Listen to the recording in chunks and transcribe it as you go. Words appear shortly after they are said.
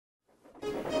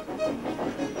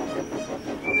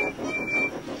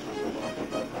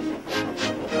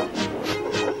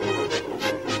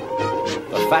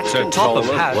fat Sir controller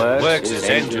Topham Hatt works his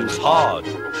engines hard,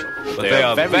 but they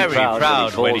are very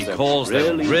proud when he calls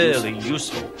them really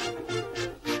useful.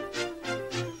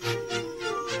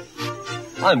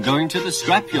 I'm going to the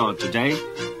scrapyard today,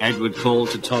 Edward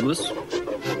called to Thomas.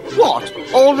 What?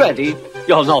 Already?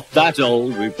 You're not that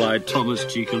old, replied Thomas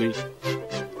cheekily.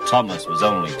 Thomas was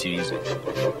only teasing.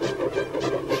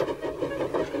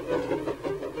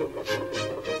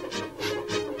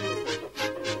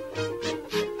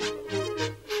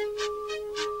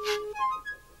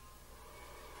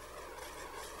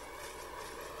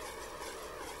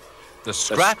 The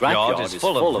scrapyard is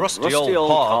full of rusty old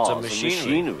parts and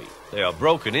machinery. They are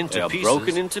broken into pieces,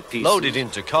 loaded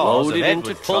into cars, and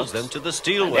Edward pulls them to the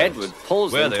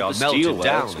steelworks, where they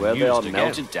are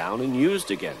melted down and used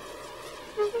again.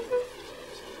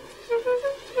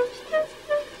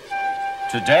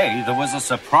 Today there was a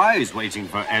surprise waiting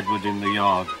for Edward in the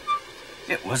yard.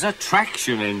 It was a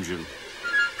traction engine.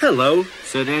 Hello,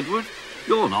 said Edward.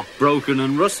 You're not broken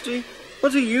and rusty.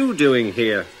 What are you doing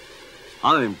here?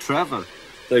 I'm Trevor.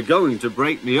 They're going to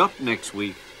break me up next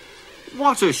week.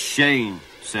 What a shame,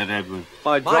 said Edward.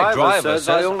 My driver says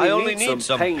I only need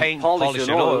some paint, polish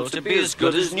and oil to be as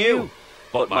good as new.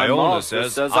 But my owner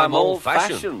says I'm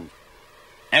old-fashioned.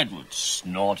 Edward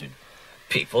snorted.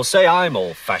 People say I'm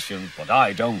old-fashioned, but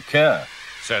I don't care.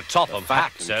 Sir Topham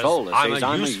Hatt says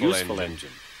I'm a useful engine.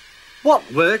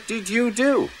 What work did you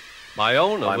do? My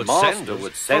owner would send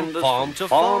us from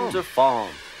farm to farm.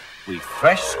 We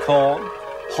threshed corn,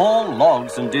 hauled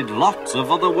logs and did lots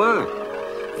of other work.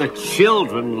 The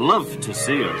children loved to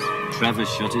see us. Trevor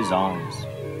shut his eyes,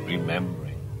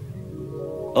 remembering.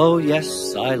 Oh,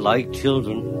 yes, I like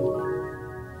children.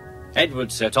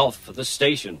 Edward set off for the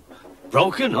station.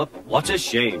 Broken up, what a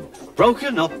shame.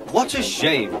 Broken up, what a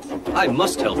shame. I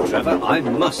must help Trevor, I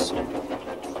must.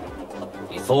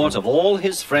 He thought of all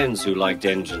his friends who liked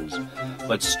engines,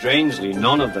 but strangely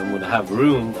none of them would have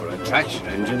room for a traction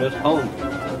engine at home.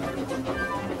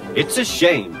 It's a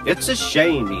shame,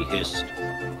 he hissed.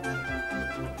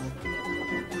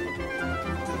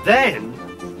 Then,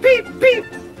 beep, beep!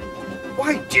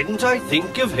 Why didn't I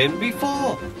think of him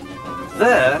before?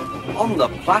 There, on the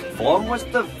platform, was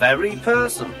the very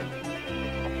person.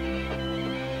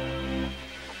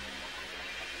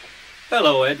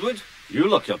 Hello, Edward. You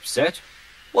look upset.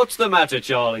 What's the matter,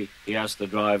 Charlie? He asked the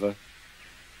driver.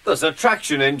 There's a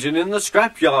traction engine in the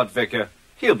scrapyard, Vicar.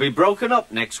 He'll be broken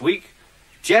up next week.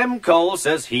 Jem Cole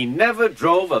says he never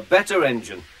drove a better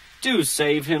engine. Do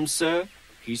save him, sir.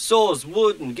 He saws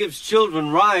wood and gives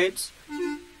children rides.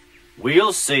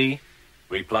 We'll see,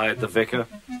 replied the vicar.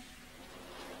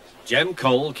 Jem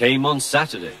Cole came on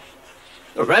Saturday.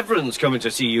 The Reverend's coming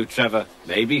to see you, Trevor.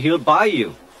 Maybe he'll buy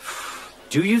you.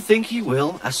 Do you think he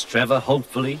will? asked Trevor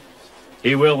hopefully.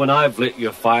 He will when I've lit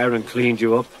your fire and cleaned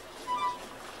you up.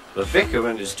 The vicar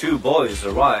and his two boys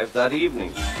arrived that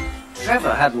evening.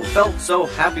 Trevor hadn't felt so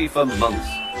happy for months.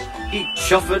 He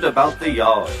chuffered about the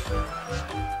yard.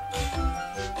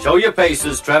 Show your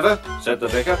paces, Trevor, said the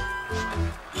vicar.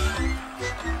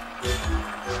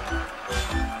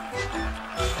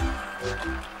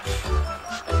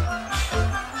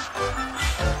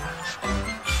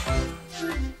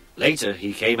 Later,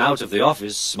 he came out of the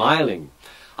office smiling.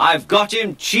 I've got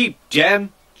him cheap,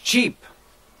 Jem, cheap.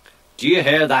 Do you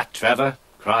hear that, Trevor?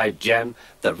 Cried Jem.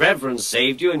 The Reverend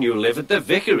saved you and you live at the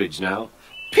vicarage now.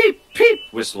 Peep, peep,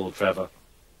 whistled Trevor.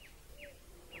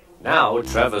 Now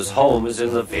Trevor's home is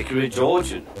in the vicarage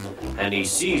orchard, and he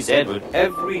sees Edward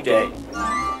every day.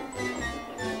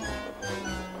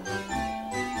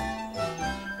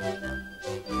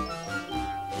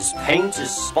 His paint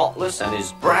is spotless and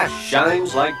his brass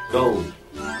shines like gold.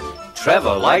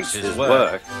 Trevor likes his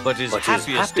work, but his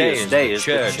happiest day is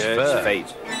the church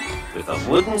fete. With a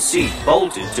wooden seat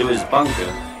bolted to his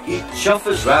bunker, he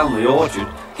chuffers round the orchard,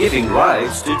 giving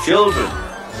rides to children.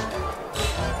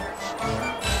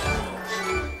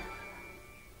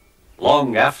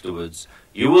 Long afterwards,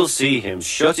 you will see him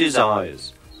shut his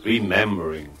eyes,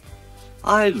 remembering.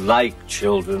 I like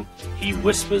children, he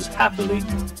whispers happily.